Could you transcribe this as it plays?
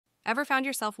Ever found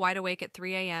yourself wide awake at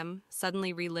 3 a.m.,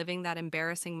 suddenly reliving that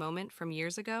embarrassing moment from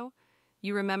years ago?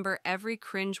 You remember every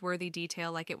cringe-worthy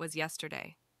detail like it was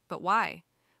yesterday. But why?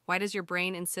 Why does your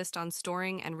brain insist on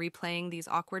storing and replaying these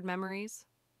awkward memories?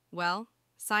 Well,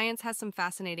 science has some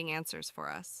fascinating answers for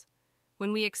us.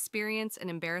 When we experience an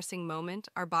embarrassing moment,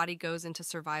 our body goes into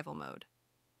survival mode.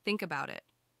 Think about it.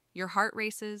 Your heart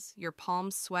races, your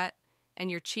palms sweat, and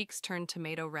your cheeks turn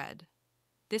tomato red.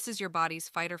 This is your body's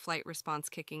fight or flight response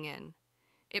kicking in.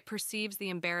 It perceives the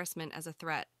embarrassment as a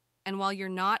threat, and while you're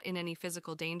not in any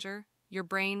physical danger, your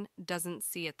brain doesn't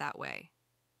see it that way.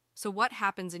 So, what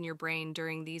happens in your brain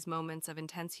during these moments of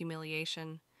intense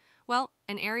humiliation? Well,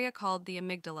 an area called the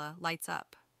amygdala lights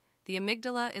up. The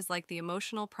amygdala is like the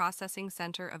emotional processing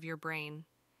center of your brain.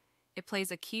 It plays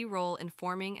a key role in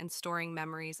forming and storing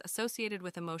memories associated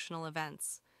with emotional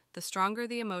events. The stronger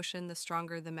the emotion, the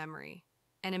stronger the memory.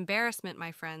 And embarrassment,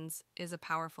 my friends, is a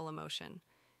powerful emotion.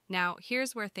 Now,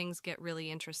 here's where things get really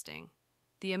interesting.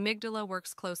 The amygdala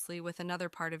works closely with another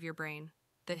part of your brain,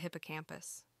 the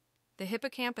hippocampus. The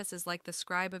hippocampus is like the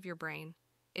scribe of your brain.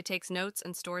 It takes notes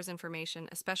and stores information,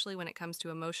 especially when it comes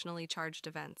to emotionally charged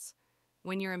events.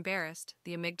 When you're embarrassed,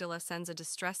 the amygdala sends a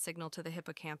distress signal to the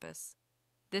hippocampus.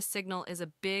 This signal is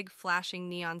a big, flashing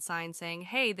neon sign saying,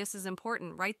 "Hey, this is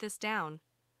important, write this down."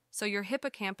 So your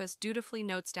hippocampus dutifully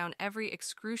notes down every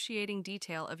excruciating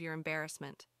detail of your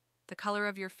embarrassment. The color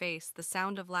of your face, the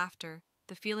sound of laughter,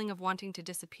 the feeling of wanting to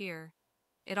disappear.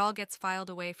 It all gets filed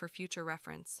away for future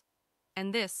reference.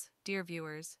 And this, dear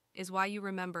viewers, is why you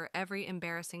remember every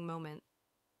embarrassing moment.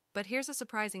 But here's a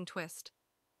surprising twist.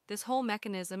 This whole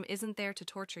mechanism isn't there to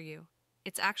torture you.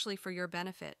 It's actually for your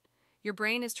benefit. Your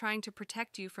brain is trying to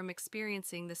protect you from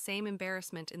experiencing the same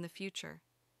embarrassment in the future.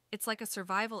 It's like a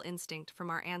survival instinct from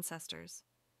our ancestors.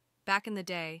 Back in the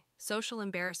day, social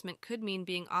embarrassment could mean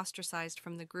being ostracized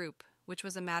from the group, which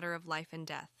was a matter of life and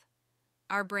death.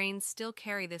 Our brains still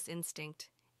carry this instinct,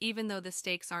 even though the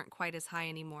stakes aren't quite as high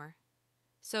anymore.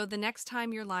 So the next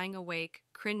time you're lying awake,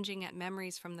 cringing at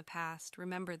memories from the past,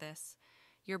 remember this.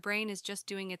 Your brain is just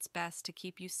doing its best to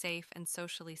keep you safe and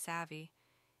socially savvy.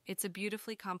 It's a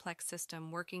beautifully complex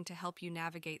system working to help you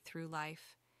navigate through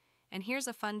life. And here's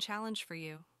a fun challenge for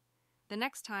you. The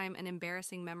next time an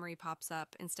embarrassing memory pops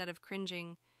up, instead of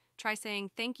cringing, try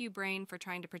saying, "Thank you, brain, for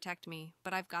trying to protect me,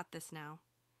 but I've got this now."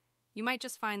 You might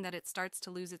just find that it starts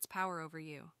to lose its power over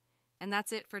you. And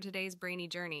that's it for today's brainy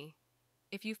journey.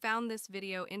 If you found this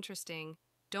video interesting,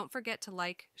 don't forget to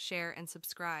like, share, and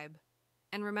subscribe.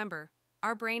 And remember,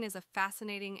 our brain is a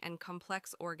fascinating and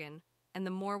complex organ, and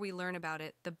the more we learn about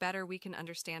it, the better we can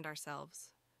understand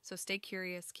ourselves. So stay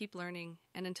curious, keep learning,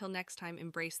 and until next time,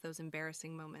 embrace those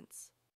embarrassing moments.